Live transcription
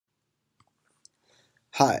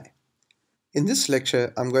Hi, in this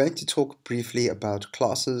lecture I'm going to talk briefly about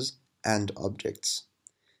classes and objects.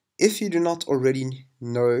 If you do not already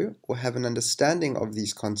know or have an understanding of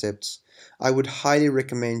these concepts, I would highly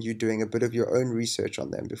recommend you doing a bit of your own research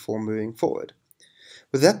on them before moving forward.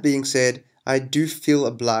 With that being said, I do feel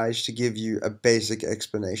obliged to give you a basic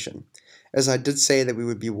explanation, as I did say that we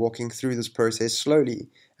would be walking through this process slowly,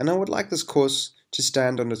 and I would like this course to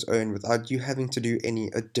stand on its own without you having to do any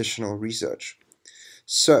additional research.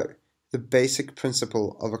 So, the basic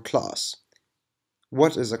principle of a class.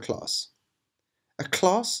 What is a class? A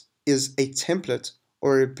class is a template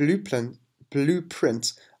or a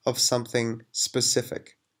blueprint of something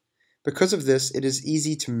specific. Because of this, it is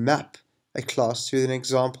easy to map a class to an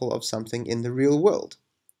example of something in the real world.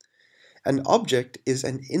 An object is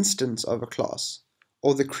an instance of a class,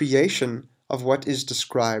 or the creation of what is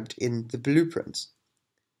described in the blueprint.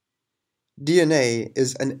 DNA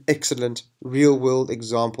is an excellent real-world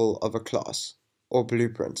example of a class, or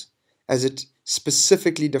blueprint, as it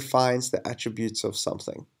specifically defines the attributes of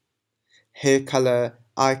something. Hair color,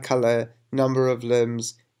 eye color, number of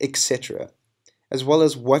limbs, etc., as well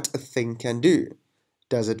as what a thing can do.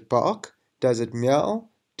 Does it bark? Does it meow?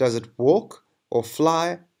 Does it walk or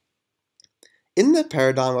fly? In the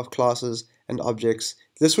paradigm of classes and objects,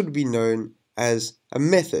 this would be known as a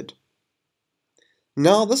method.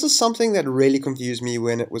 Now, this is something that really confused me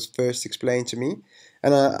when it was first explained to me,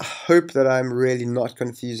 and I hope that I'm really not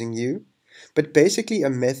confusing you. But basically, a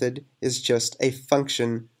method is just a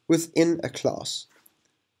function within a class.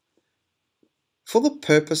 For the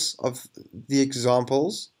purpose of the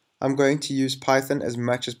examples, I'm going to use Python as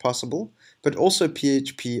much as possible, but also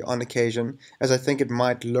PHP on occasion, as I think it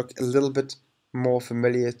might look a little bit more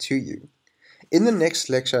familiar to you. In the next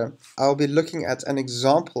lecture, I'll be looking at an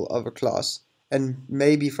example of a class, and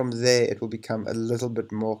maybe from there it will become a little bit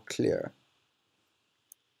more clear.